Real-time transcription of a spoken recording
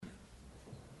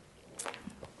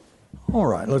All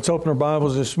right, let's open our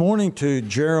Bibles this morning to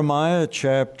Jeremiah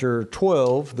chapter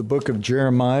 12, the book of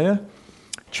Jeremiah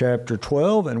chapter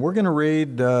 12, and we're going to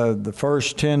read the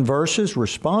first 10 verses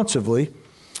responsively.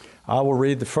 I will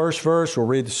read the first verse, we'll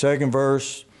read the second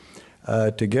verse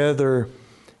together,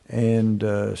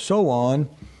 and so on.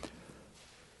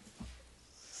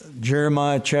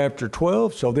 Jeremiah chapter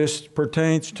 12, so this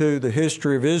pertains to the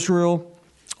history of Israel.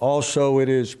 Also, it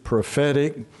is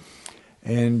prophetic.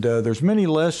 And there's many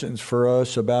lessons for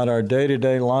us about our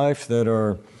day-to-day life that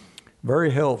are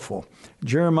very helpful.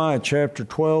 Jeremiah chapter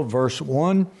 12, verse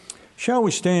 1. Shall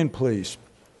we stand, please,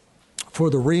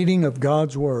 for the reading of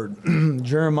God's Word?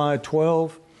 Jeremiah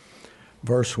 12,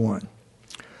 verse 1.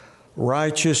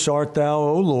 Righteous art thou,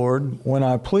 O Lord, when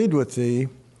I plead with thee,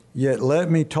 yet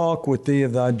let me talk with thee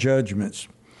of thy judgments.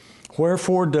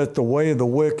 Wherefore doth the way of the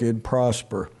wicked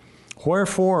prosper?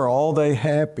 Wherefore are all they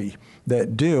happy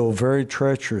that deal very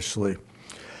treacherously?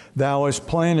 Thou hast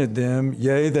planted them,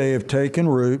 yea, they have taken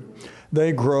root.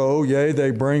 They grow, yea, they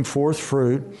bring forth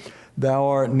fruit. Thou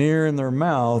art near in their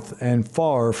mouth and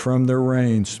far from their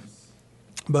reins.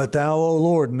 But thou, O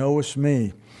Lord, knowest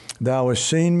me. Thou hast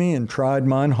seen me and tried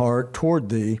mine heart toward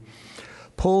thee.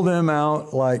 Pull them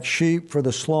out like sheep for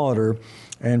the slaughter,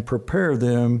 and prepare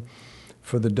them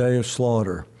for the day of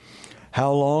slaughter.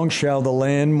 How long shall the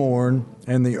land mourn,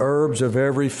 and the herbs of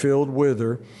every field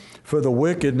wither, for the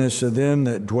wickedness of them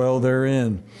that dwell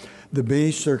therein? The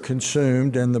beasts are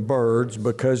consumed, and the birds,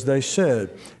 because they said,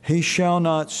 He shall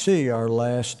not see our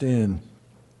last end.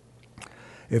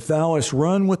 If thou hast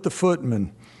run with the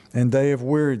footmen, and they have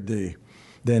wearied thee,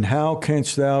 then how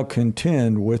canst thou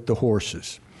contend with the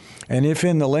horses? And if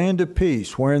in the land of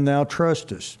peace, wherein thou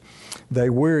trustest, they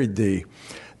wearied thee,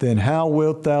 then how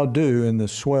wilt thou do in the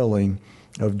swelling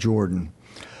of Jordan?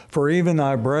 For even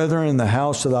thy brethren in the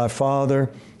house of thy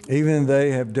father, even they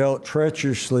have dealt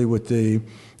treacherously with thee.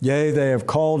 Yea, they have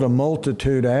called a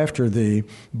multitude after thee.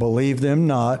 Believe them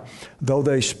not, though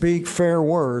they speak fair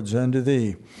words unto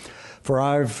thee. For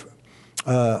I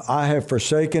have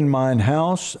forsaken mine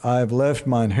house, I have left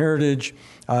mine heritage,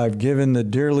 I have given the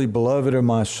dearly beloved of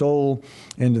my soul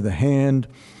into the hand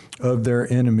of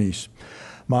their enemies.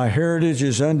 My heritage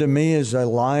is unto me as a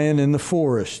lion in the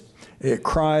forest. It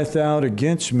crieth out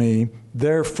against me,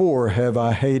 therefore have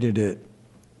I hated it.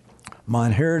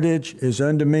 Mine heritage is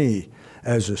unto me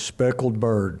as a speckled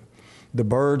bird. The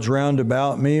birds round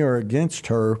about me are against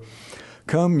her.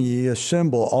 Come ye,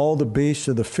 assemble all the beasts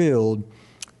of the field,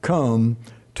 come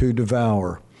to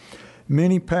devour.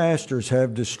 Many pastors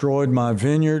have destroyed my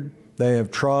vineyard. They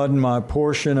have trodden my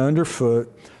portion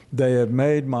underfoot. They have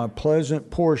made my pleasant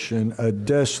portion a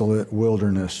desolate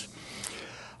wilderness.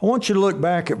 I want you to look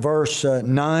back at verse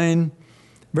 9.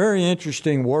 Very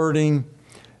interesting wording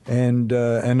and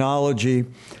analogy. It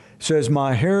says,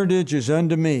 My heritage is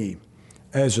unto me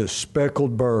as a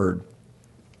speckled bird.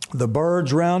 The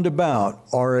birds round about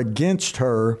are against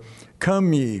her.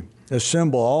 Come ye,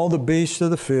 assemble all the beasts of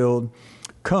the field,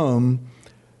 come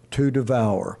to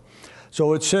devour.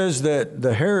 So it says that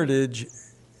the heritage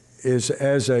is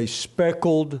as a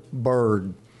speckled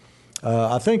bird.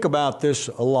 I think about this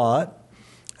a lot,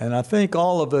 and I think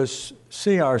all of us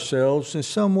see ourselves in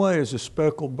some way as a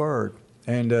speckled bird.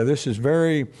 And this is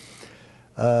very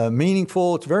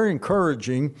meaningful. It's very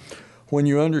encouraging when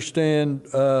you understand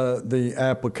the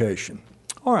application.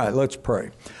 All right, let's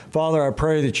pray. Father, I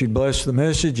pray that you bless the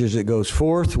message as it goes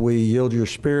forth. We yield your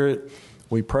spirit.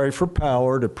 We pray for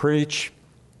power to preach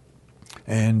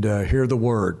and hear the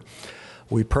word.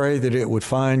 We pray that it would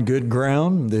find good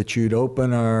ground, that you'd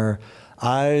open our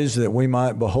eyes, that we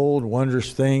might behold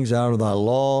wondrous things out of thy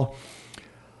law.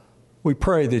 We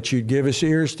pray that you'd give us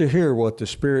ears to hear what the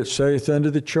Spirit saith unto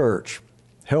the church.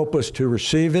 Help us to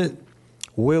receive it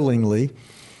willingly,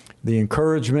 the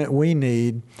encouragement we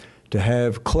need to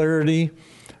have clarity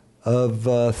of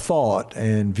thought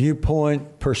and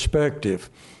viewpoint perspective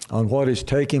on what is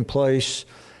taking place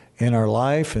in our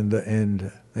life and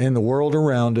in the world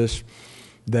around us,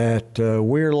 that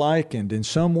we're likened in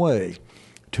some way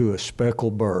to a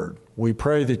speckled bird. We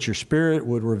pray that your Spirit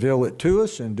would reveal it to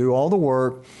us and do all the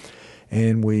work,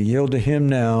 and we yield to him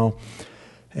now,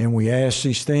 and we ask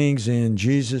these things in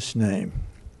Jesus' name.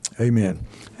 Amen.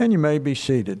 And you may be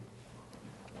seated.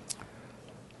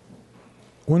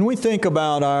 When we think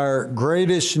about our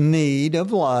greatest need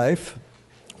of life,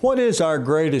 what is our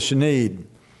greatest need?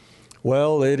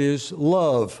 Well, it is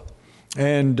love.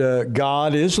 And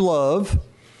God is love.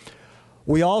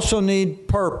 We also need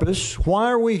purpose. Why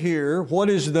are we here? What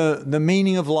is the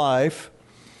meaning of life?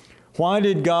 Why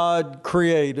did God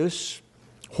create us?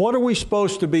 What are we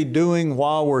supposed to be doing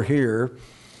while we're here?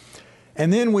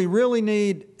 And then we really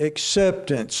need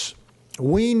acceptance.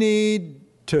 We need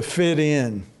to fit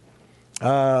in.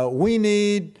 We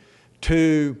need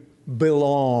to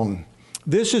belong.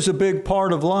 This is a big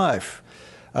part of life.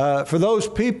 For those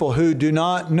people who do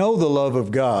not know the love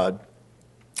of God,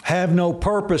 have no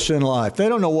purpose in life, they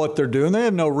don't know what they're doing, they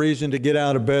have no reason to get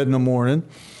out of bed in the morning,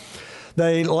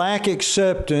 they lack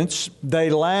acceptance, they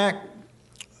lack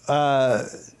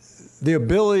the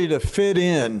ability to fit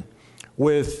in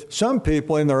with some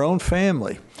people in their own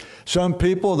family, some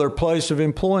people their place of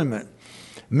employment,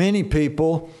 many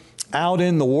people out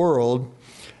in the world.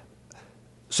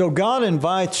 So God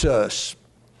invites us,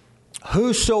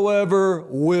 whosoever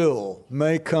will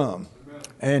may come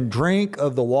and drink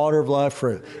of the water of life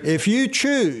forever. If you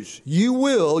choose, you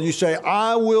will, you say,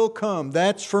 I will come.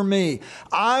 That's for me.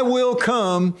 I will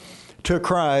come to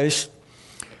Christ.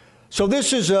 So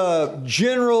this is a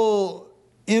general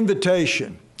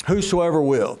invitation, whosoever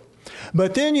will.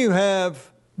 But then you have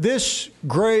this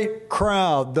great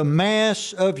crowd. The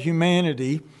mass of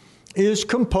humanity is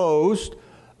composed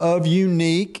of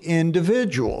unique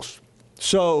individuals.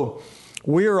 So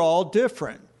we're all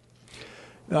different.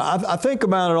 I think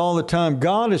about it all the time.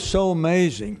 God is so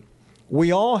amazing.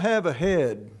 We all have a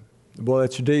head. Boy,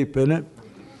 that's deep, isn't it?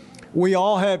 We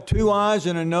all have 2 eyes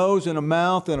and a nose and a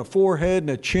mouth and a forehead and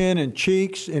a chin and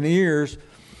cheeks and ears.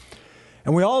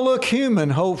 And we all look human,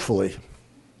 hopefully.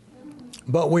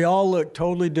 But we all look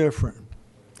totally different.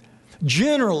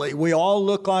 Generally, we all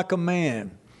look like a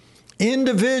man.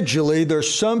 Individually,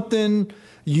 there's something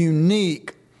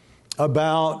unique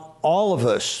about all of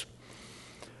us.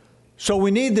 So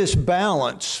we need this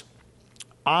balance.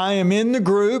 I am in the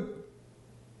group.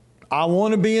 I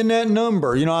want to be in that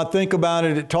number. You know, I think about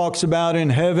it. It talks about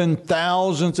in heaven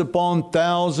thousands upon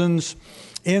thousands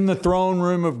in the throne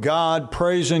room of God,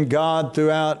 praising God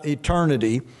throughout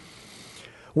eternity.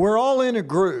 We're all in a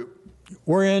group.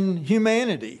 We're in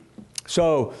humanity.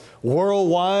 So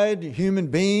worldwide human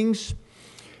beings,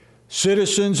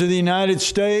 citizens of the United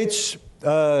States,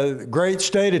 great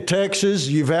state of Texas,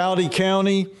 Uvalde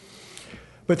County.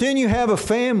 But then you have a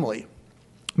family.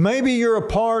 Maybe you're a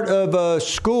part of a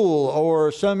school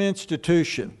or some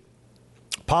institution,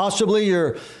 possibly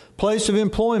your place of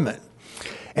employment.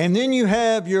 And then you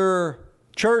have your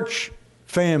church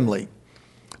family.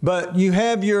 But you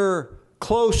have your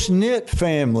close-knit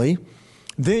family,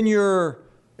 then your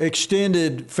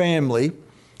extended family.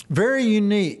 Very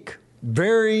unique,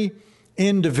 very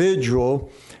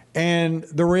individual. And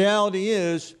the reality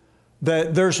is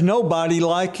that there's nobody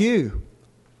like you.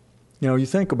 You know, you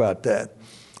think about that.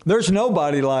 There's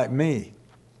nobody like me.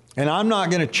 And I'm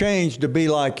not going to change to be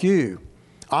like you.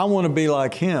 I want to be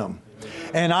like Him.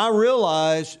 And I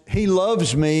realize He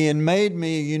loves me and made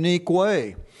me a unique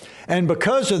way. And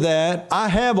because of that, I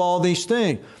have all these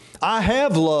things. I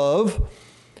have love.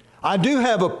 I do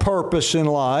have a purpose in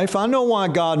life. I know why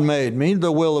God made me,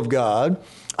 the will of God.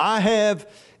 I have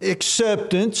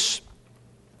acceptance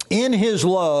in His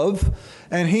love.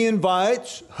 And He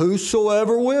invites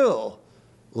whosoever will,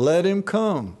 let him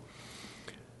come.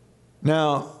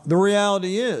 Now, the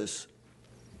reality is,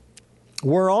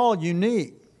 we're all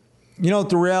unique. You know what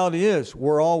the reality is?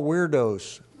 We're all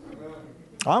weirdos.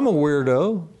 I'm a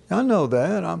weirdo. I know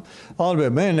that. I'm all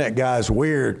about, man, that guy's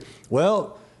weird.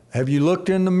 Well, have you looked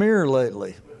in the mirror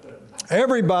lately?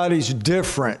 Everybody's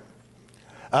different.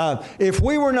 If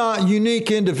we were not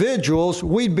unique individuals,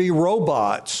 we'd be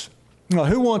robots. You know,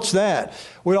 who wants that?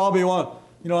 We'd all be one,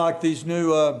 you know, like these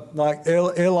new, like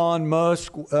Elon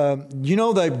Musk. You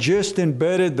know, they've just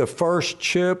embedded the first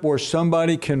chip where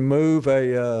somebody can move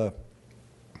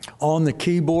on the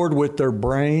keyboard with their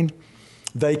brain.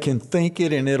 They can think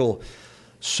it and it'll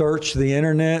search the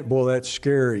internet. Boy, that's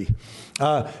scary.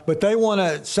 But they want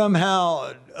to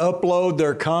somehow upload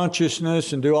their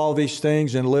consciousness and do all these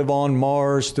things and live on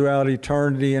Mars throughout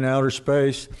eternity in outer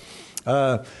space.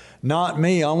 Not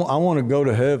me. I want to go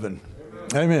to heaven.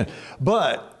 Amen.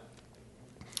 But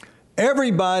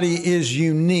everybody is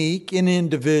unique and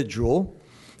individual.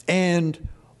 And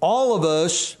all of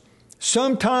us,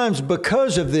 sometimes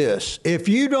because of this, if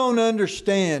you don't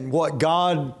understand what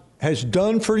God has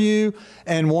done for you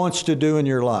and wants to do in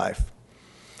your life,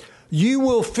 you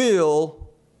will feel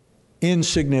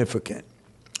insignificant.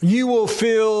 You will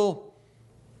feel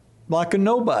like a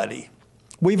nobody.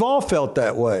 We've all felt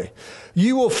that way.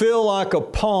 You will feel like a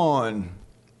pawn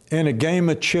in a game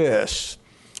of chess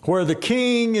where the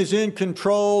king is in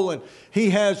control and he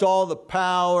has all the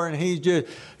power and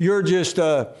you're just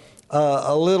a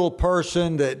little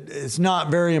person that is not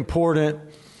very important.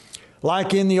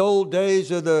 Like in the old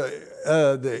days of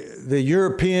the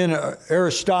European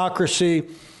aristocracy,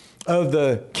 of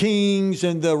the kings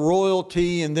and the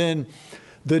royalty, and then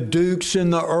the dukes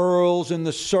and the earls and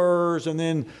the sirs, and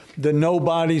then the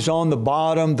nobodies on the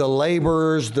bottom, the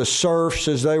laborers, the serfs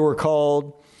as they were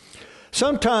called.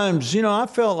 Sometimes, I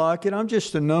felt like it. I'm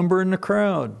just a number in the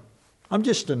crowd. I'm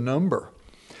just a number.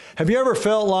 Have you ever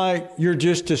felt like you're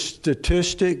just a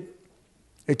statistic?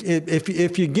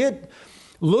 If you get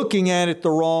looking at it the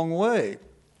wrong way,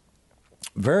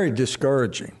 very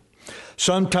discouraging.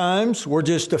 Sometimes we're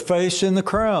just a face in the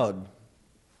crowd.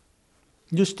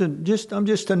 I'm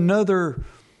just another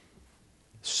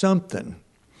something.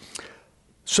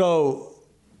 So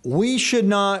we should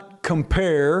not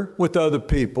compare with other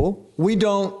people. We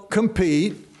don't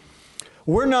compete.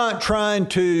 We're not trying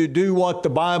to do what the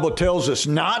Bible tells us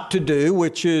not to do,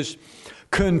 which is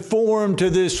conform to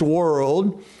this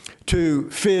world to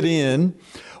fit in.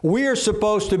 We are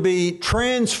supposed to be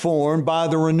transformed by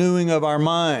the renewing of our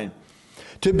mind,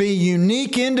 to be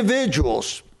unique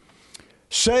individuals,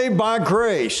 saved by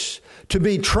grace, to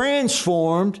be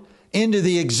transformed into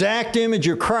the exact image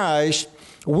of Christ.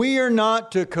 We are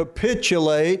not to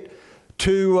capitulate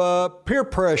to peer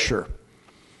pressure.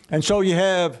 And so you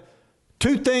have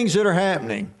two things that are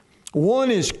happening. One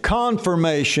is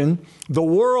confirmation. The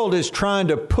world is trying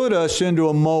to put us into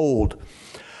a mold.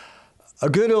 A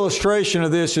good illustration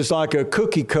of this is like a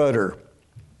cookie cutter.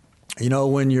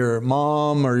 When your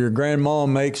mom or your grandma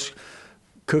makes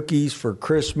cookies for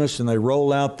Christmas and they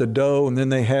roll out the dough and then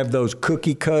they have those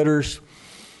cookie cutters.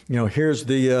 Here's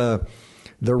the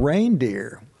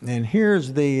reindeer, and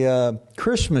here's the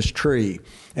Christmas tree,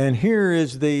 and here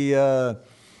is the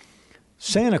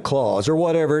Santa Claus or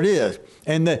whatever it is.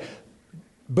 And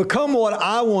become what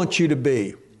I want you to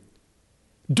be.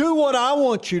 Do what I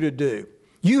want you to do.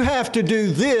 You have to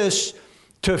do this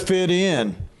to fit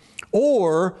in.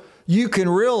 Or you can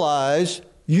realize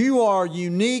you are a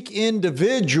unique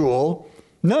individual,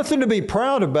 nothing to be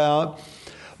proud about,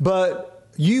 but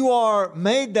you are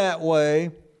made that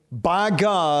way by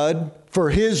God for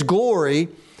His glory,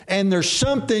 and there's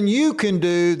something you can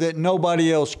do that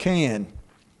nobody else can.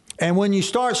 And when you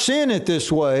start seeing it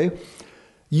this way,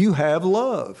 you have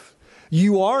love.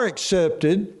 You are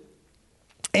accepted,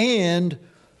 and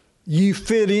you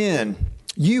fit in.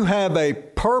 You have a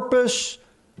purpose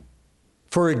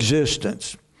for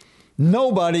existence.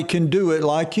 Nobody can do it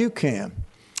like you can.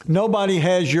 Nobody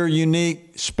has your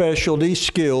unique specialty,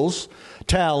 skills,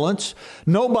 talents.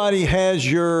 Nobody has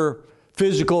your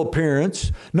physical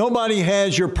appearance. Nobody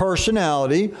has your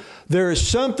personality. There is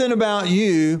something about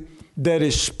you that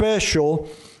is special.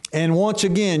 And once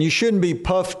again, you shouldn't be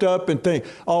puffed up and think,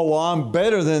 oh, well, I'm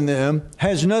better than them. It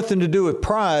has nothing to do with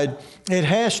pride. It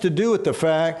has to do with the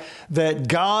fact that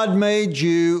God made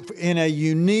you in a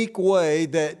unique way,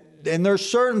 and there's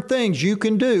certain things you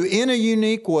can do in a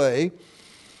unique way.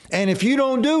 And if you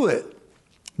don't do it,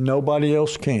 nobody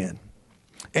else can.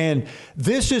 And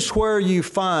this is where you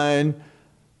find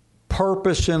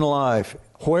purpose in life.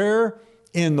 Where?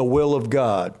 In the will of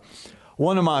God.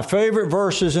 One of my favorite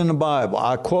verses in the Bible.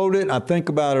 I quote it. I think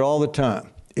about it all the time.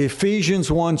 Ephesians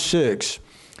 1:6.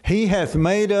 He hath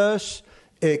made us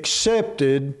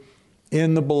accepted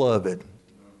in the beloved.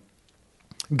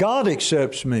 God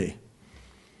accepts me.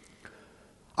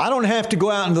 I don't have to go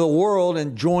out into the world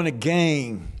and join a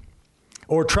gang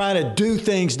or try to do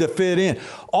things to fit in.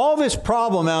 All this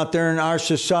problem out there in our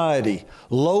society,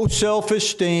 low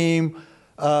self-esteem,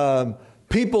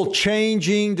 people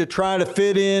changing to try to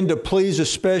fit in to please a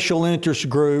special interest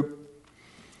group.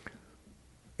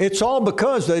 It's all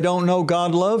because they don't know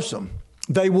God loves them.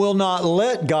 They will not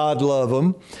let God love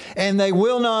them, and they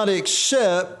will not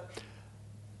accept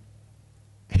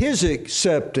His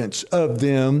acceptance of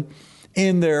them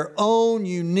in their own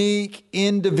unique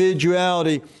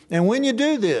individuality. And when you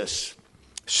do this,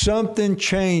 something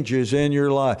changes in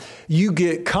your life. You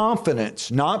get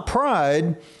confidence, not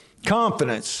pride,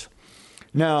 confidence.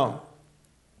 Now,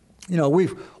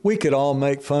 we could all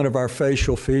make fun of our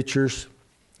facial features.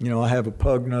 I have a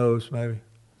pug nose, maybe.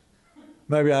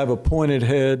 Maybe I have a pointed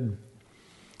head,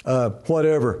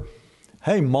 whatever.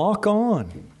 Hey, mock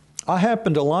on. I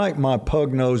happen to like my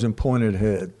pug nose and pointed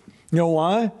head. You know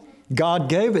why? God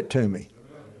gave it to me.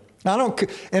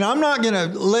 And I'm not going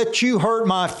to let you hurt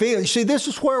my feelings. See, this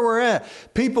is where we're at.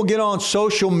 People get on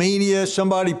social media.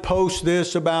 Somebody posts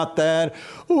this about that.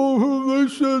 Oh,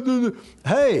 they said that.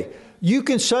 Hey, you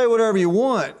can say whatever you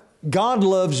want. God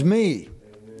loves me.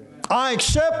 I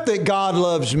accept that God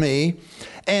loves me,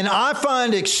 and I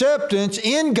find acceptance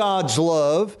in God's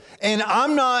love, and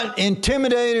I'm not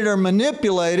intimidated or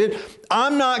manipulated.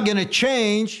 I'm not going to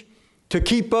change to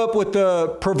keep up with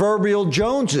the proverbial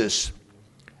Joneses.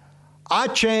 I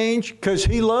change because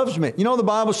He loves me. You know, the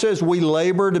Bible says we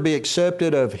labor to be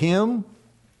accepted of Him.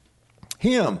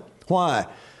 Him. Why?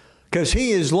 Because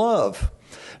He is love.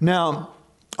 Now,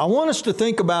 I want us to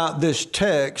think about this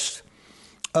text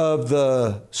of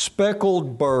the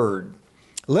speckled bird.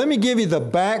 Let me give you the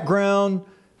background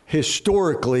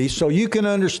historically so you can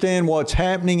understand what's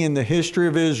happening in the history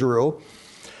of Israel.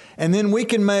 And then we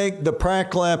can make the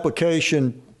practical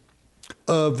application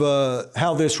of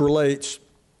how this relates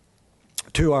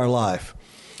to our life.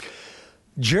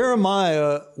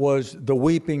 Jeremiah was the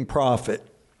weeping prophet.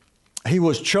 He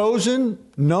was chosen,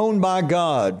 known by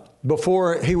God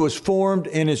before he was formed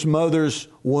in his mother's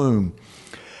womb.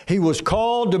 He was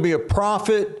called to be a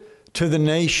prophet to the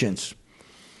nations.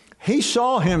 He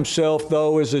saw himself,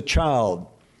 though, as a child.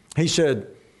 He said,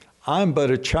 I'm but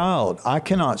a child. I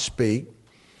cannot speak.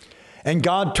 And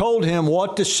God told him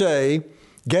what to say,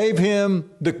 gave him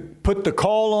put the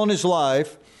call on his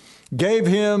life, gave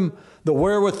him the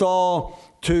wherewithal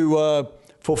to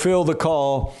fulfill the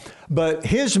call. But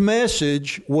his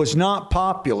message was not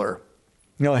popular.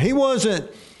 You know, he wasn't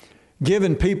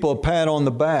giving people a pat on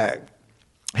the back.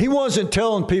 He wasn't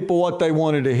telling people what they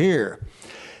wanted to hear.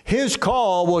 His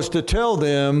call was to tell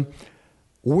them,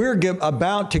 we're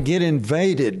about to get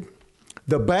invaded.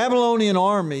 The Babylonian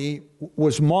army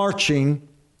was marching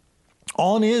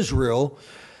on Israel,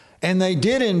 and they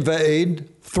did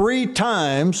invade 3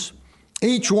 times,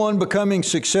 each one becoming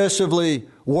successively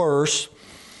worse.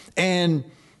 And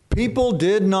people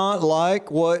did not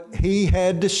like what he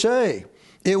had to say.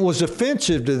 It was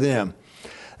offensive to them.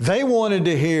 They wanted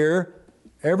to hear,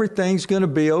 everything's going to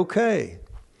be okay.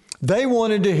 They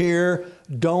wanted to hear,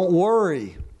 don't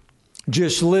worry,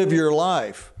 just live your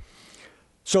life.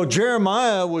 So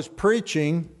Jeremiah was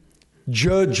preaching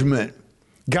judgment.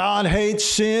 God hates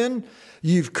sin.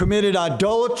 You've committed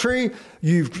idolatry.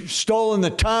 You've stolen the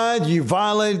tithe. You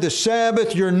violated the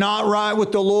Sabbath. You're not right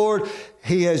with the Lord.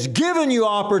 He has given you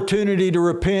opportunity to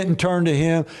repent and turn to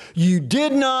Him. You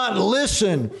did not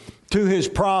listen to His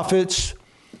prophets.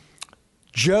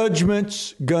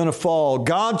 Judgment's going to fall.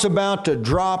 God's about to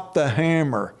drop the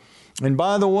hammer. And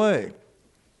by the way,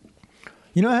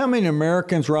 you know how many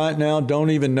Americans right now don't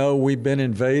even know we've been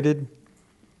invaded?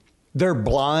 They're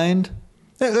blind.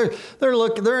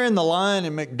 They're in the line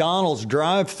in McDonald's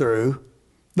drive-thru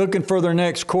looking for their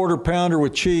next quarter pounder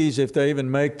with cheese, if they even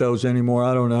make those anymore.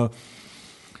 I don't know.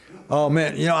 Oh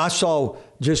man, you know, I saw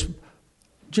just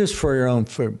for your own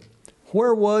food.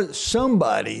 Where was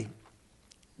somebody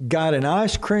got an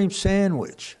ice cream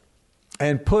sandwich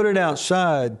and put it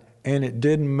outside and it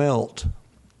didn't melt?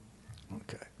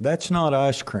 Okay, that's not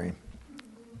ice cream.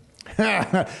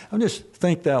 I'll just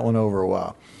think that one over a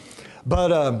while.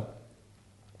 But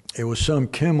it was some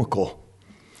chemical.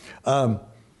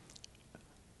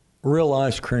 Real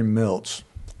ice cream melts.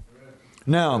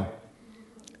 Now,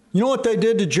 you know what they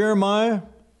did to Jeremiah?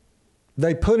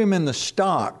 They put him in the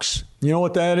stocks. You know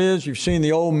what that is? You've seen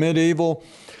the old medieval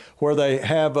where they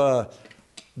have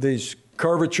these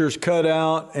curvatures cut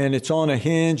out and it's on a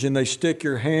hinge and they stick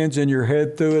your hands and your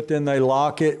head through it, then they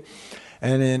lock it.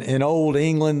 And in old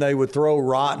England, they would throw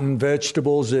rotten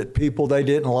vegetables at people they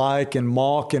didn't like and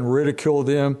mock and ridicule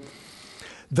them.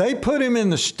 They put him in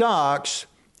the stocks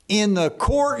in the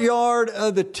courtyard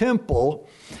of the temple.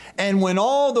 And when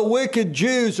all the wicked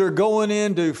Jews are going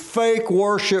in to fake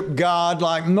worship God,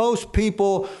 like most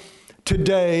people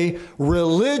today,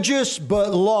 religious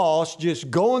but lost, just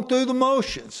going through the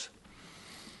motions,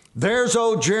 there's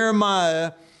old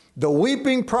Jeremiah, the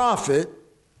weeping prophet.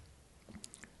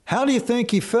 How do you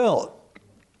think he felt?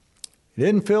 He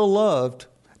didn't feel loved,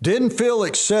 didn't feel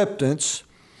acceptance.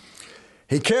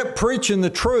 He kept preaching the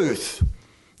truth.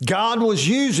 God was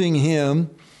using him,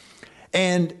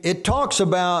 and it talks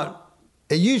about,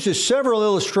 it uses several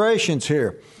illustrations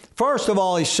here. First of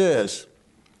all, he says,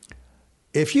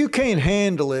 if you can't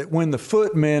handle it when the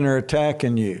footmen are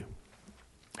attacking you,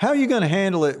 how are you going to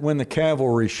handle it when the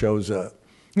cavalry shows up?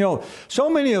 You know, so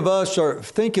many of us are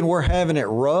thinking we're having it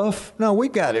rough. No, we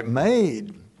got it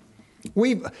made.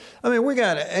 We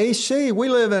got an AC. We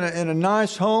live in a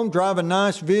nice home, drive a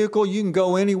nice vehicle. You can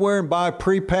go anywhere and buy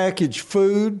prepackaged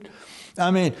food.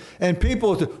 And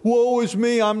people say, woe is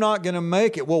me, I'm not going to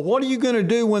make it. Well, what are you going to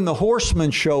do when the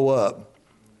horsemen show up?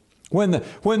 When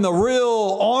the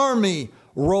real army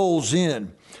rolls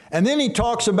in? And then he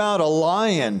talks about a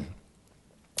lion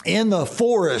in the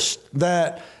forest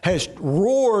that has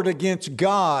roared against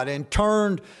God and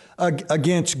turned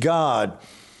against God.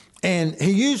 And he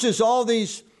uses all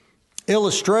these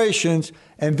illustrations.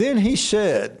 And then he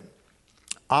said,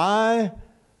 I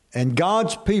and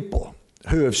God's people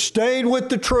who have stayed with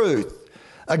the truth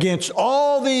against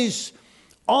all these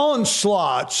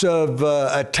onslaughts of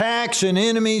attacks and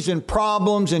enemies and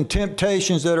problems and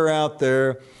temptations that are out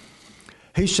there,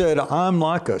 he said, I'm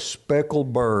like a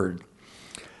speckled bird.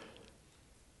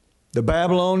 The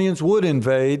Babylonians would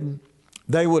invade.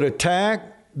 They would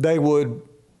attack. They would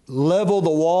level the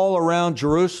wall around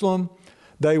Jerusalem.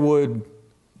 They would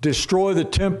destroy the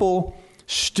temple,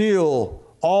 steal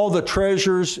all the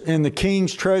treasures in the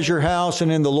king's treasure house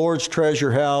and in the Lord's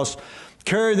treasure house,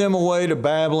 carry them away to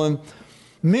Babylon.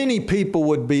 Many people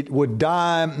would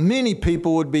die. Many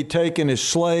people would be taken as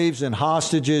slaves and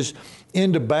hostages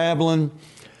into Babylon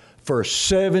for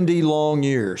 70 long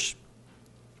years.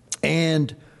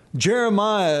 And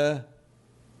Jeremiah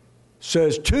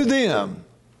says to them,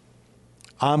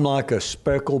 I'm like a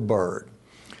speckled bird.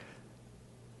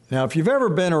 Now, if you've ever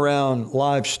been around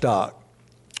livestock,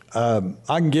 I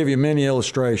can give you many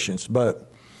illustrations,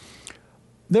 but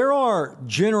there are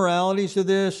generalities to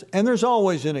this, and there's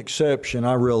always an exception,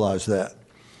 I realize that.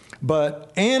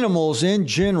 But animals in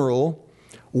general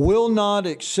will not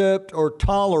accept or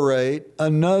tolerate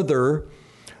another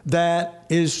that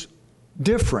is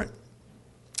different,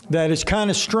 that is kind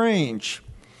of strange.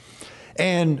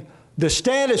 And the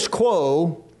status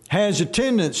quo has a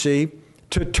tendency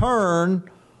to turn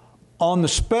on the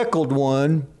speckled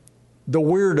one, the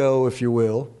weirdo, if you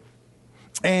will,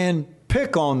 and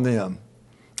pick on them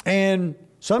and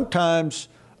sometimes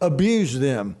abuse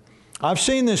them. I've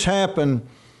seen this happen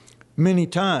many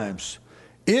times.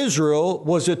 Israel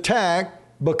was attacked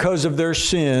because of their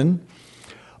sin.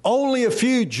 Only a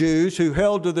few Jews who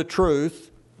held to the truth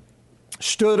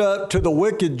stood up to the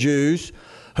wicked Jews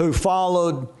who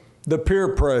followed the peer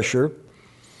pressure.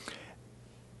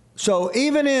 So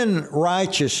even in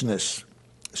righteousness,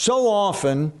 so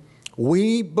often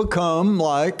we become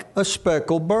like a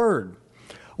speckled bird.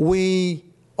 We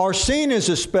are seen as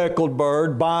a speckled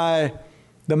bird by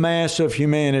the mass of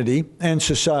humanity and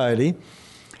society.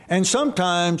 And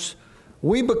sometimes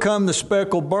we become the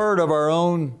speckled bird of our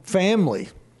own family.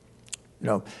 You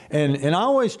know, and I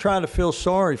always try to feel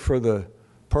sorry for the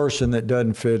person that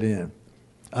doesn't fit in.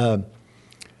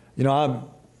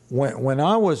 When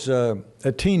I was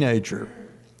a teenager,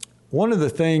 one of the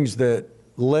things that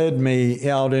led me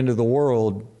out into the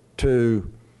world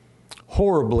to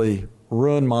horribly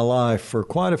ruin my life for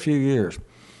quite a few years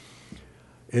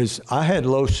is I had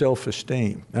low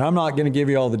self-esteem. And I'm not going to give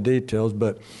you all the details,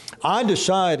 but I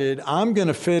decided I'm going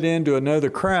to fit into another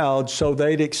crowd so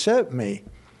they'd accept me.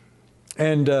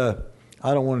 And I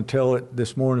don't want to tell it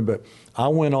this morning, but I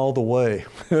went all the way.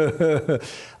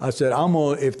 I said,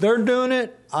 if they're doing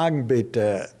it, I can beat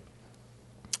that.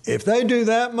 If they do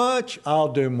that much,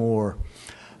 I'll do more.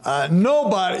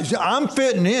 I'm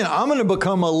fitting in. I'm going to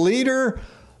become a leader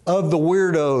of the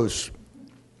weirdos.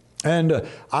 And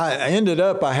I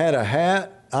had a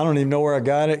hat, I don't even know where I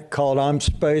got it, called I'm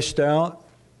Spaced Out.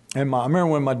 And I remember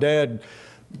when my dad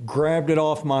grabbed it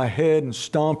off my head and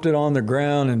stomped it on the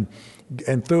ground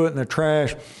and threw it in the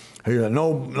trash. He said,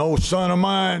 no son of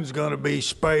mine's going to be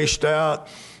spaced out.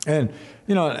 And,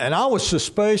 and I was so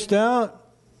spaced out,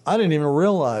 I didn't even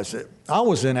realize it. I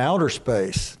was in outer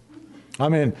space. I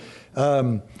mean,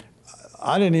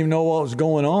 I didn't even know what was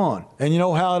going on. And you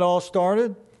know how it all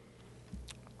started?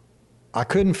 I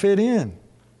couldn't fit in.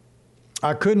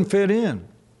 I couldn't fit in.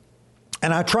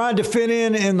 And I tried to fit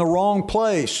in the wrong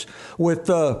place with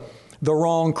the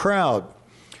wrong crowd.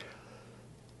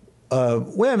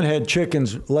 We haven't had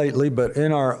chickens lately, but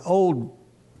in our old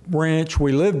ranch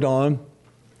we lived on,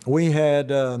 we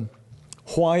had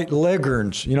white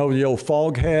leghorns, the old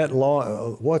fog hat,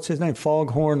 what's his name,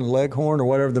 Foghorn Leghorn or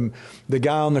whatever, the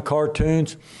guy on the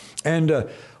cartoons, and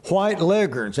white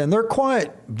leghorns, and they're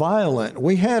quite violent.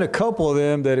 We had a couple of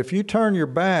them that if you turn your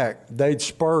back, they'd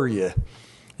spur you.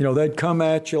 They'd come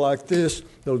at you like this,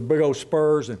 those big old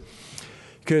spurs, and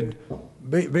could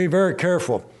be very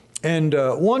careful. And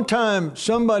one time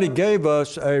somebody gave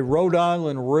us a Rhode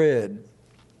Island Red.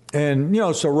 And,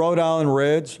 so Rhode Island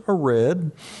Reds are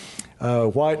red,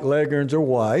 white leghorns are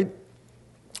white.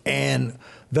 And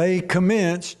they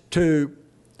commenced to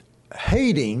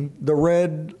hating the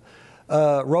red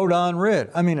Rhode Island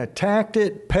Red. I mean, attacked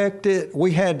it, pecked it.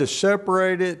 We had to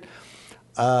separate it.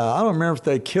 I don't remember if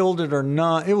they killed it or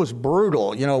not. It was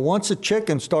brutal. Once a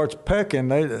chicken starts pecking,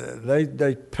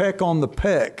 they peck on the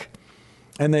peck.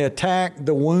 And they attack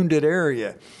the wounded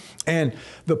area. And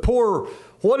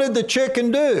what did the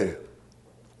chicken do?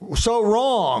 So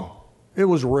wrong. It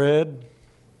was red.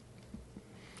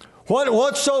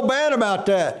 What's so bad about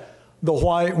that? The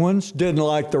white ones didn't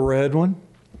like the red one.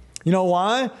 You know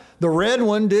why? The red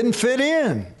one didn't fit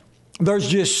in. There's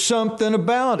just something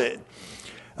about it.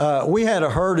 We had a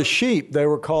herd of sheep. They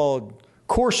were called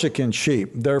Corsican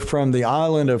sheep. They're from the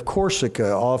island of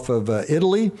Corsica off of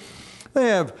Italy. They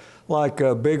have like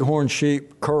bighorn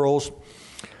sheep curls.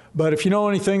 But if you know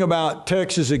anything about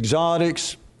Texas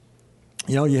exotics,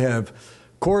 you know, you have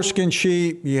Corsican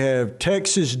sheep, you have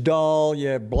Texas doll, you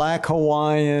have black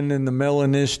Hawaiian in the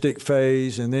melanistic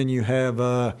phase, and then you have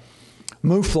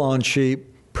mouflon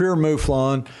sheep, pure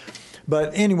mouflon.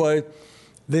 But anyway,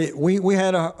 we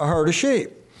had a herd of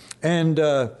sheep. And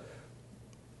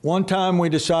one time we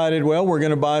decided, well, we're going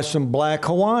to buy some black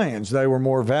Hawaiians. They were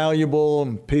more valuable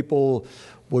and people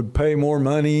would pay more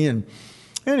money. And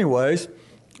anyways,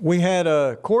 we had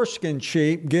a Corsican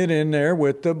sheep get in there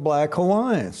with the black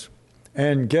Hawaiians.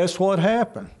 And guess what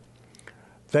happened?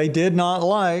 They did not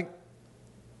like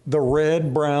the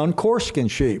red-brown Corsican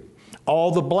sheep.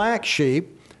 All the black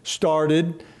sheep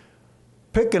started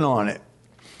picking on it.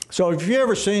 So if you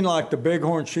ever seen like the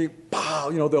bighorn sheep, pow,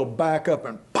 you know, they'll back up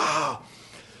and pow.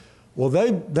 Well,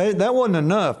 that wasn't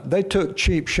enough. They took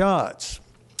cheap shots.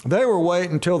 They were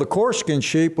waiting until the Corsican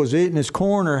sheep was eating his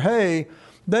corn or hay.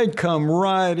 They'd come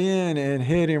right in and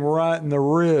hit him right in the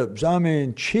ribs. I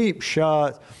mean, cheap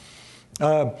shots.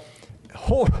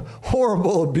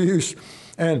 Horrible abuse,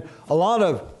 and a lot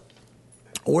of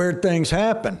weird things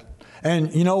happen.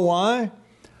 And you know why?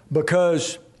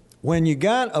 Because when you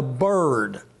got a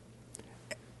bird,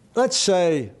 let's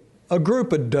say a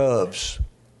group of doves,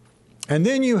 and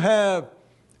then you have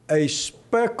a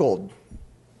speckled,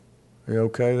 are you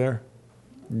okay there?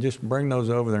 Just bring those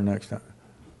over there next time.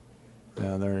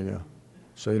 Yeah, there you go.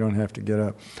 So you don't have to get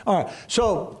up. All right,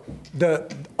 so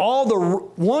all the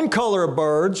one color of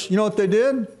birds, you know what they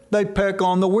did? They peck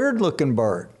on the weird-looking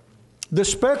bird, the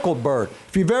speckled bird.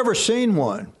 If you've ever seen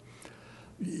one,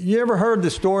 you ever heard the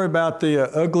story about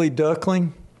the ugly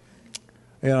duckling?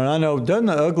 You know, and I know, doesn't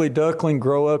the ugly duckling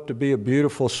grow up to be a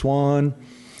beautiful swan?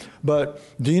 But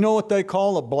do you know what they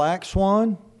call a black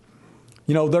swan?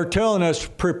 You know, they're telling us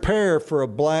prepare for a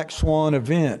black swan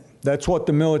event. That's what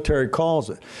the military calls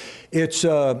it. It's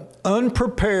an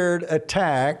unprepared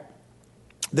attack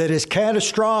that is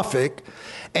catastrophic,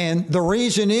 and the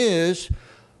reason is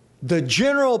the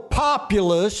general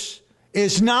populace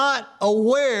is not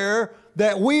aware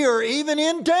that we are even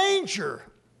in danger.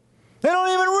 They don't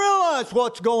even realize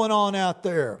what's going on out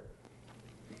there.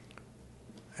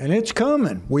 And it's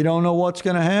coming. We don't know what's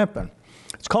going to happen.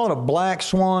 It's called a black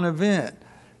swan event.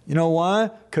 You know why?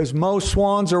 Because most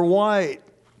swans are white.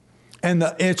 And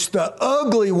it's the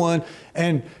ugly one.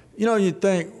 And, you know, you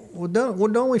think, well,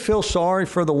 don't we feel sorry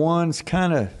for the ones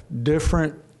kind of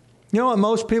different? You know what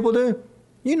most people do?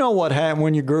 You know what happened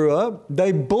when you grew up.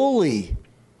 They bully.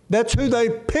 That's who they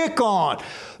pick on.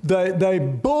 They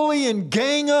bully and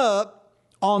gang up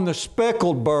on the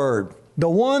speckled bird, the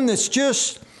one that's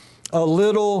just a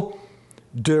little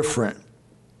different.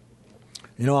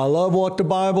 You know, I love what the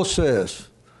Bible says.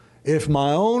 If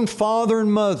my own father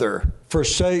and mother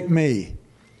forsake me,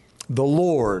 the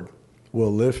Lord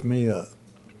will lift me up.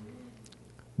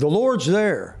 The Lord's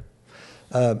there.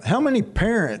 How many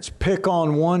parents pick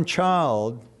on one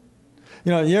child?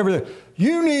 You know,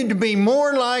 you need to be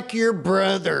more like your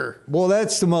brother. Well,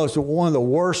 that's one of the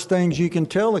worst things you can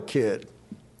tell a kid.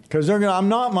 Because I'm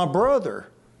not my brother.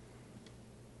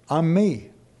 I'm me.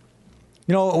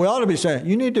 You know, we ought to be saying,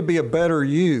 you need to be a better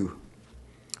you.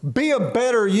 Be a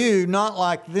better you, not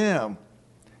like them.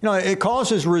 You know, it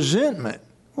causes resentment.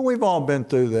 Well, we've all been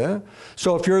through that.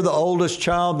 So if you're the oldest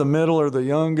child, the middle, or the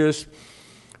youngest,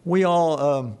 we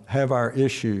all have our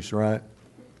issues, right?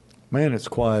 Man, it's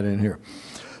quiet in here.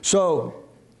 So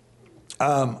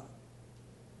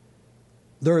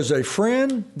there is a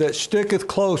friend that sticketh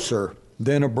closer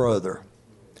than a brother.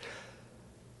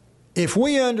 If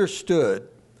we understood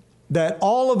that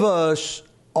all of us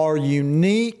are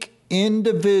unique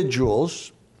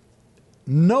individuals,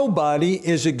 nobody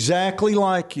is exactly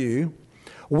like you.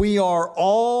 We are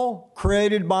all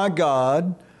created by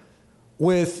God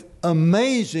with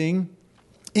amazing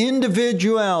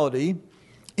individuality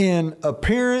in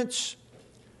appearance,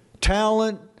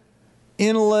 talent,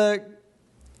 intellect,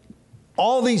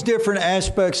 all these different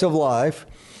aspects of life.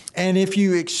 And if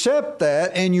you accept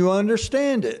that and you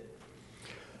understand it,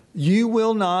 you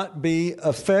will not be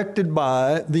affected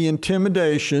by the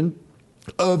intimidation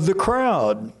of the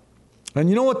crowd. And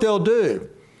you know what they'll do?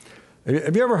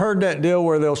 Have you ever heard that deal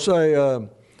where they'll say,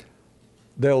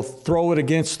 they'll throw it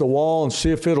against the wall and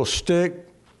see if it'll stick?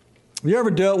 Have you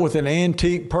ever dealt with an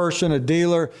antique person, a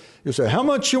dealer? You'll say, how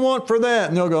much you want for that?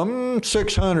 And they'll go,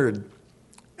 $600.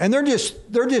 And they're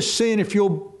just seeing if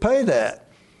you'll pay that.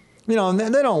 You know, and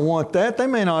they don't want that. They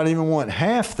may not even want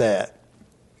half that.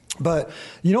 But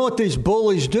you know what these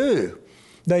bullies do?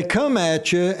 They come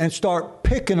at you and start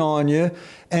picking on you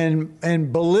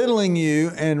and belittling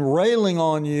you and railing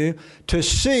on you to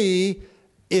see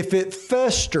if it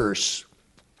festers.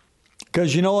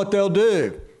 Because you know what they'll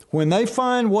do? When they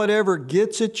find whatever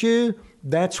gets at you,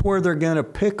 that's where they're going to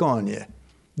pick on you.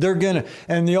 They're going to,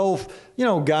 and the old,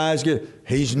 guys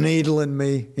he's needling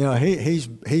me.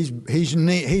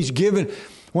 He's giving.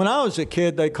 When I was a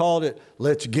kid, they called it,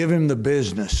 let's give him the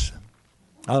business.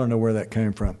 I don't know where that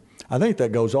came from. I think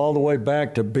that goes all the way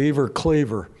back to Beaver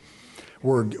Cleaver.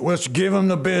 Let's give him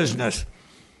the business.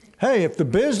 Hey, if the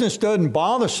business doesn't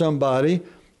bother somebody,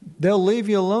 they'll leave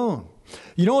you alone.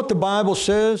 You know what the Bible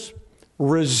says?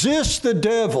 Resist the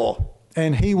devil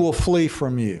and he will flee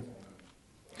from you.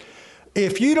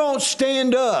 If you don't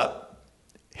stand up,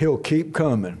 he'll keep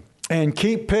coming and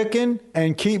keep picking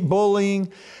and keep bullying.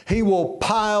 He will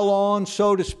pile on,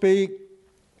 so to speak.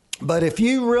 But if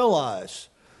you realize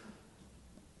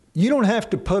you don't have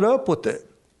to put up with it.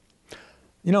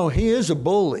 He is a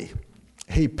bully.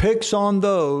 He picks on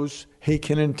those he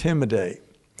can intimidate.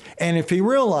 And if he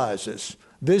realizes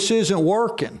this isn't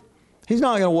working, he's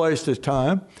not going to waste his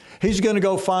time. He's going to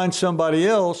go find somebody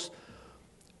else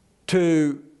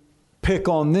to pick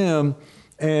on them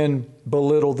and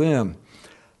belittle them.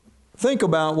 Think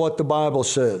about what the Bible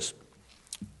says.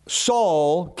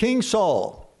 King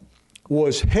Saul,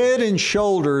 was head and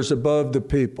shoulders above the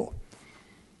people.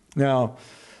 Now,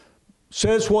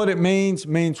 says what it means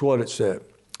what it said.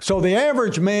 So the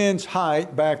average man's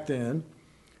height back then,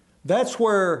 that's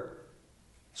where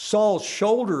Saul's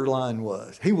shoulder line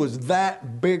was. He was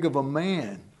that big of a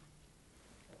man.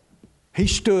 He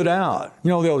stood out.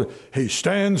 He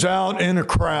stands out in a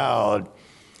crowd.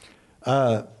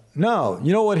 No,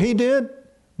 you know what he did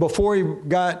before he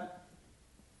got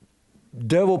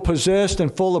devil-possessed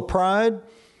and full of pride?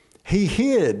 He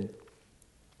hid.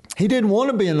 He didn't want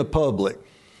to be in the public.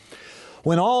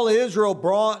 When all Israel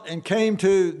brought and came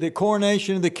to the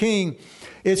coronation of the king,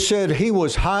 it said he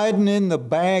was hiding in the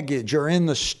baggage or in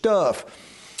the stuff.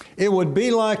 It would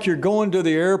be like you're going to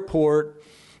the airport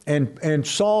and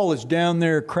Saul is down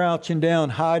there crouching down,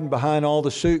 hiding behind all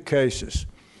the suitcases.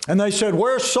 And they said,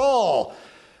 "Where's Saul?"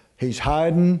 He's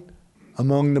hiding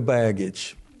among the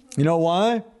baggage. You know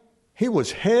why? He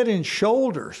was head and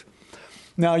shoulders.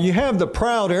 Now, you have the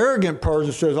proud, arrogant person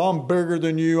who says, "I'm bigger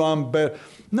than you, I'm better."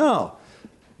 No.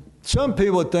 Some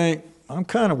people think, "I'm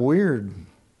kind of weird.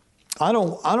 I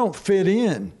don't fit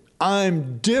in.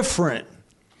 I'm different."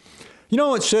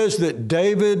 It says that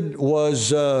David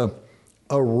was a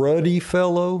ruddy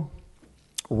fellow.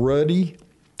 Ruddy,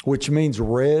 which means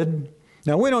red.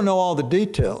 Now, we don't know all the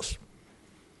details.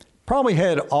 Probably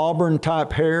had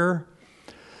auburn-type hair.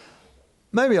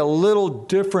 Maybe a little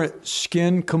different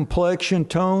skin complexion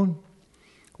tone.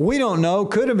 We don't know.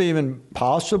 Could have even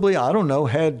possibly,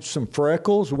 had some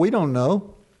freckles. We don't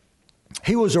know.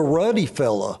 He was a ruddy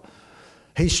fella.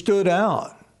 He stood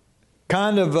out.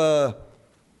 Kind of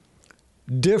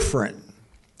different,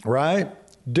 right?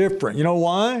 Different. You know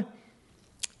why?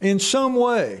 In some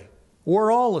way,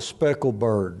 we're all a speckled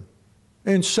bird.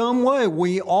 In some way,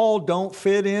 we all don't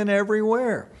fit in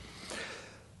everywhere.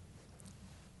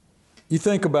 You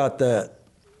think about that.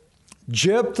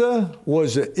 Jephthah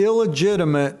was an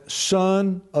illegitimate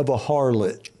son of a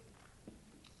harlot,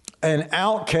 an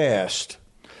outcast,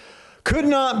 could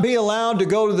not be allowed to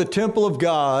go to the temple of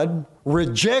God,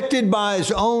 rejected by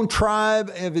his own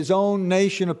tribe of his own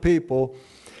nation of people.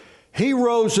 He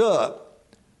rose up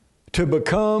to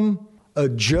become a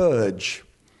judge.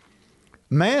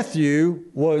 Matthew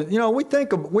was,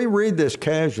 we read this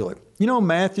casually.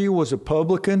 Matthew was a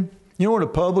publican. You know what a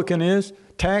publican is?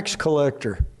 Tax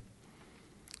collector.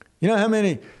 You know how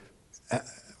many,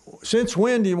 since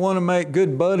when do you want to make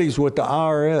good buddies with the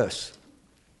IRS?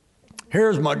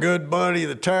 Here's my good buddy,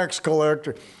 the tax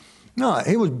collector. No,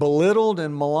 he was belittled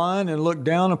and maligned and looked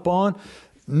down upon.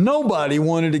 Nobody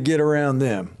wanted to get around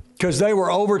them because they were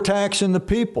overtaxing the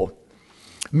people.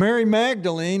 Mary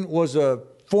Magdalene was a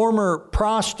former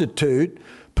prostitute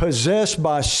possessed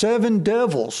by 7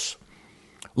 devils,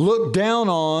 looked down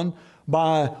on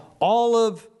by all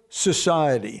of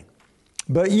society.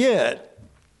 But yet,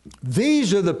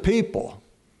 these are the people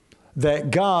that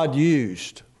God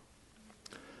used.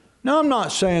 Now, I'm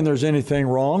not saying there's anything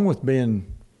wrong with being,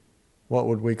 what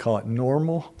would we call it,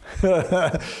 normal?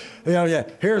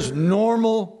 Here's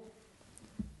normal.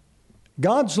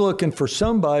 God's looking for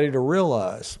somebody to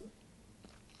realize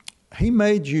He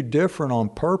made you different on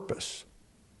purpose.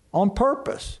 On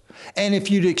purpose. And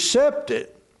if you'd accept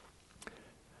it,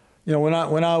 when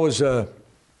I was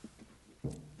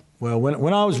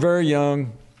when I was very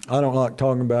young, I don't like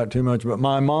talking about it too much, but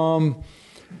my mom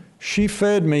she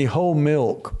fed me whole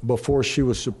milk before she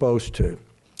was supposed to.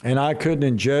 And I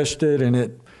couldn't ingest it, and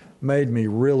it made me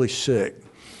really sick.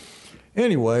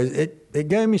 Anyway, it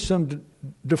gave me some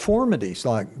deformities,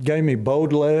 like gave me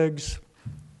bowed legs.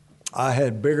 I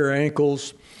had bigger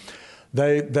ankles.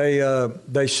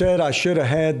 They said I should have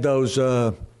had those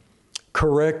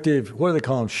corrective, what do they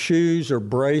call them, shoes or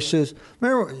braces.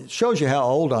 Remember, it shows you how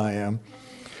old I am.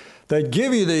 They'd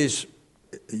give you these,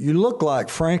 you look like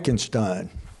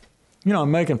Frankenstein. You know,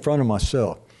 I'm making fun of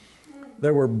myself.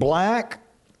 They were black,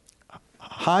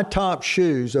 high-top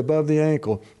shoes above the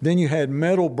ankle. Then you had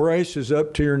metal braces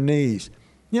up to your knees.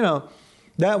 You know,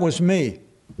 that was me.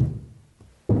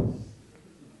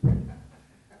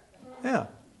 Yeah.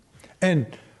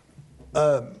 And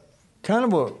kind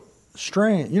of a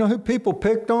strange, you know who people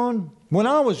picked on? When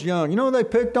I was young, you know who they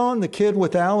picked on? The kid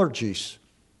with allergies.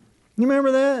 You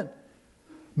remember that?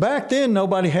 Back then,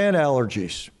 nobody had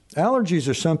allergies. Allergies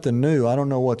are something new. I don't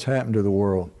know what's happened to the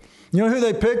world. You know who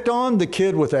they picked on? The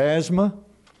kid with asthma.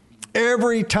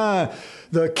 Every time.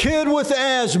 The kid with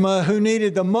asthma who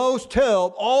needed the most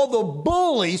help, all the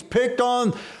bullies picked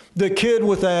on the kid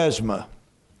with asthma.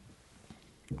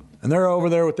 And they're over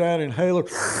there with that inhaler,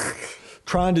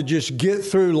 trying to just get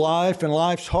through life, and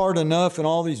life's hard enough, and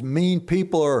all these mean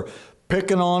people are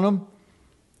picking on them.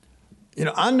 You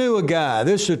know, I knew a guy,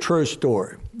 this is a true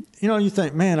story. You know, you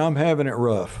think, man, I'm having it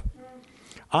rough.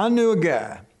 I knew a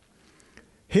guy.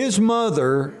 His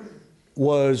mother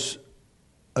was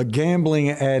a gambling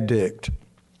addict.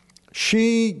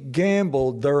 She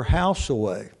gambled their house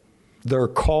away, their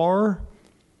car,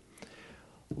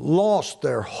 lost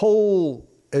their whole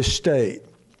estate,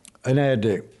 an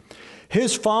addict.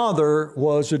 His father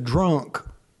was a drunk,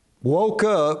 woke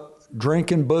up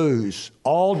drinking booze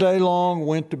all day long,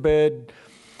 went to bed,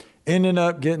 ended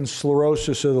up getting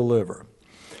cirrhosis of the liver.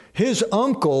 His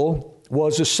uncle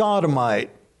was a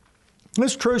sodomite.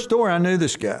 This is a true story. I knew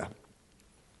this guy.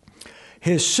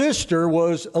 His sister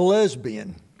was a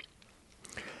lesbian.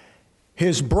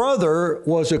 His brother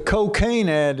was a cocaine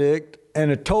addict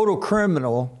and a total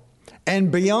criminal.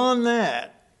 And beyond that,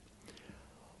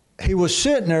 he was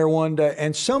sitting there one day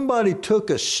and somebody took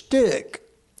a stick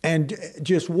and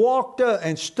just walked up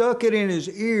and stuck it in his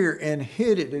ear and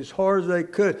hit it as hard as they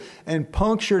could and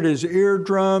punctured his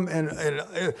eardrum. And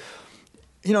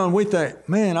you know, and we think,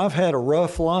 man, I've had a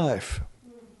rough life.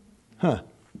 Huh.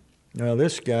 Now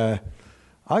this guy,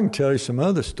 I can tell you some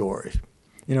other stories.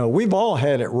 You know, we've all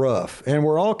had it rough, and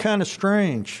we're all kind of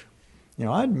strange. You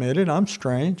know, I admit it, I'm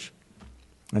strange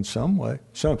in some way.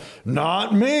 So,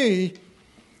 not me.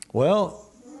 Well,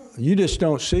 you just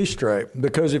don't see straight,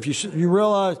 because if you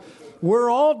realize we're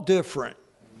all different.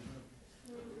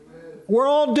 We're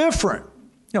all different.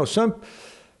 You know,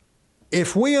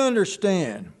 if we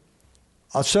understand,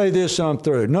 I'll say this and I'm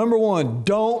through. Number one,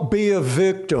 don't be a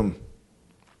victim.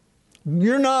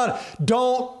 Number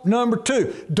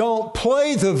two, don't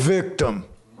play the victim.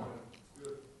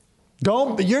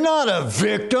 You're not a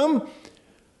victim.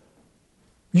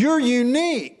 You're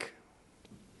unique.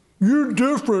 You're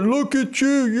different. Look at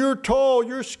you. You're tall.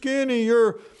 You're skinny.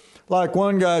 You're like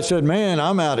one guy said, man,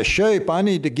 I'm out of shape. I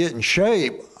need to get in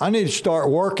shape. I need to start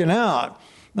working out.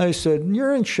 They said,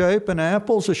 you're in shape. An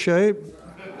apple's a shape.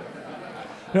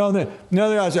 You know,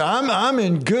 another guy said, I'm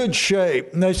in good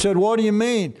shape. And they said, what do you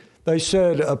mean? They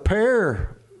said, a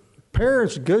pear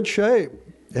is good shape.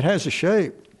 It has a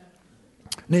shape.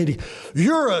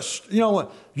 You're a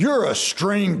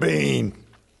string bean.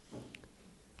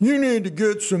 You need to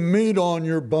get some meat on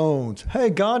your bones.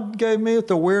 Hey, God gave me with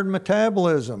a weird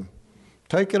metabolism.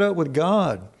 Take it up with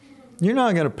God. You're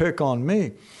not going to pick on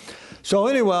me. So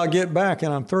anyway, I get back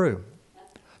and I'm through.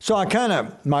 So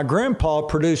my grandpa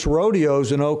produced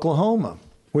rodeos in Oklahoma.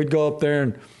 We'd go up there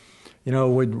and, you know,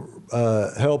 we'd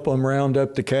help them round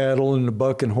up the cattle and the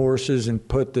bucking horses and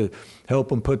help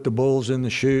them put the bulls in the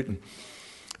chute. And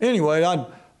anyway,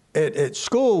 at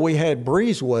school we had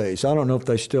breezeways. I don't know if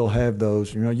they still have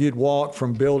those. You know, you'd walk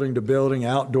from building to building,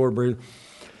 outdoor breeze.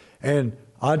 And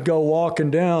I'd go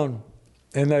walking down,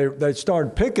 and they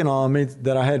started picking on me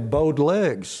that I had bowed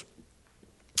legs.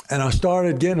 And I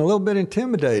started getting a little bit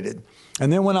intimidated.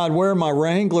 And then when I'd wear my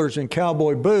Wranglers and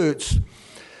cowboy boots,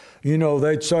 you know,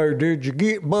 they'd say, did you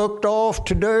get bucked off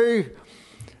today?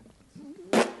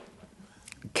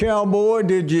 Cowboy,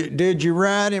 did you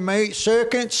ride him 8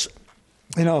 seconds?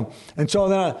 You know, and so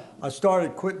then I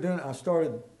started quit doing it. I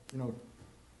started, you know,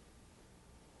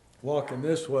 walking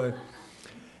this way.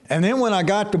 And then when I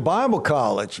got to Bible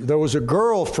college, there was a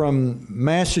girl from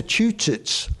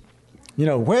Massachusetts. You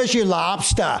know, where's your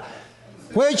lobster?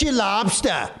 Where's your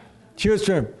lobster? She was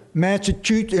from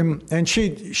Massachusetts, and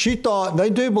she thought, they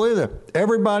do believe that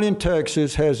everybody in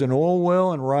Texas has an oil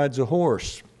well and rides a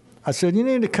horse. I said, you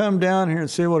need to come down here and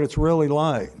see what it's really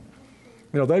like.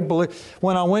 You know, they believe.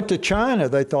 When I went to China,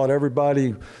 they thought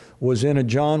everybody was in a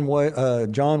John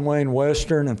Wayne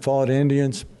Western and fought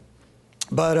Indians.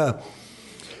 But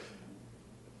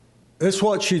this is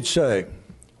what she'd say.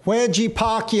 Where'd you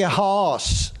park your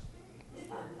horse?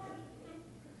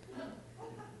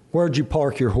 Where'd you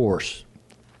park your horse?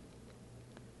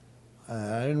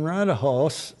 I didn't ride a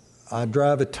horse. I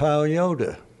drive a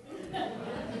Toyota.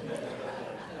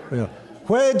 Yeah.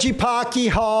 Where'd you park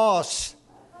your horse?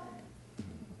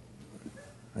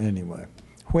 Anyway,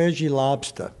 where's your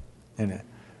lobster?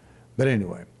 But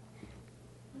anyway,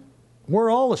 we're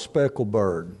all a speckled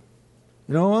bird.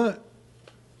 You know what?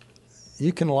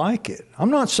 You can like it.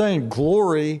 I'm not saying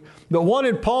glory, but what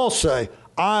did Paul say?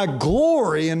 I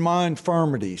glory in my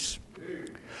infirmities,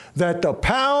 that the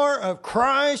power of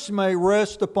Christ may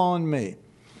rest upon me.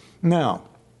 Now,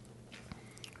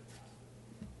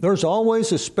 there's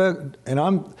always a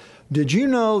did you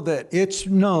know that it's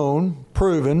known,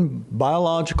 proven,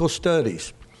 biological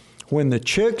studies, when the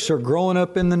chicks are growing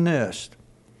up in the nest,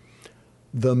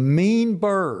 the mean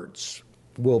birds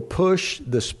will push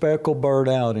the speckled bird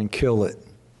out and kill it.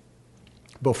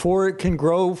 Before it can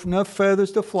grow enough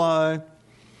feathers to fly,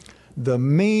 the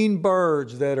mean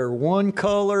birds that are one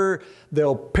color,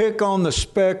 they'll pick on the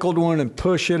speckled one and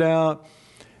push it out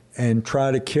and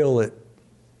try to kill it.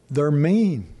 They're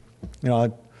mean. You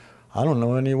know, I don't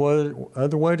know any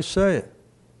other way to say it.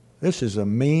 This is a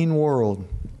mean world.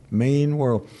 Mean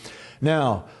world.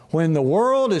 Now, when the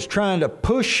world is trying to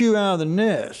push you out of the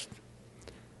nest,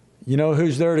 you know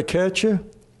who's there to catch you?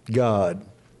 God.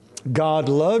 God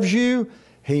loves you.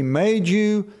 He made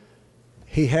you.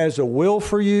 He has a will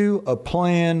for you, a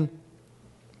plan.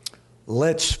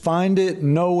 Let's find it,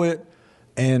 know it,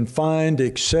 and find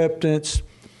acceptance.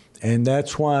 And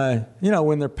that's why, you know,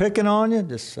 when they're picking on you,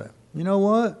 just say, you know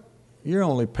what? You're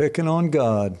only picking on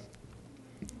God.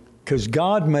 Because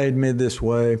God made me this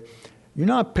way. You're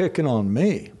not picking on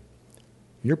me.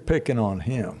 You're picking on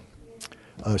Him.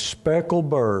 A speckled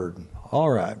bird. All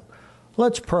right.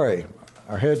 Let's pray.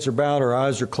 Our heads are bowed, our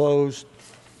eyes are closed.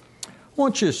 I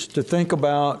want you to think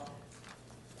about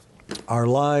our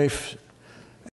life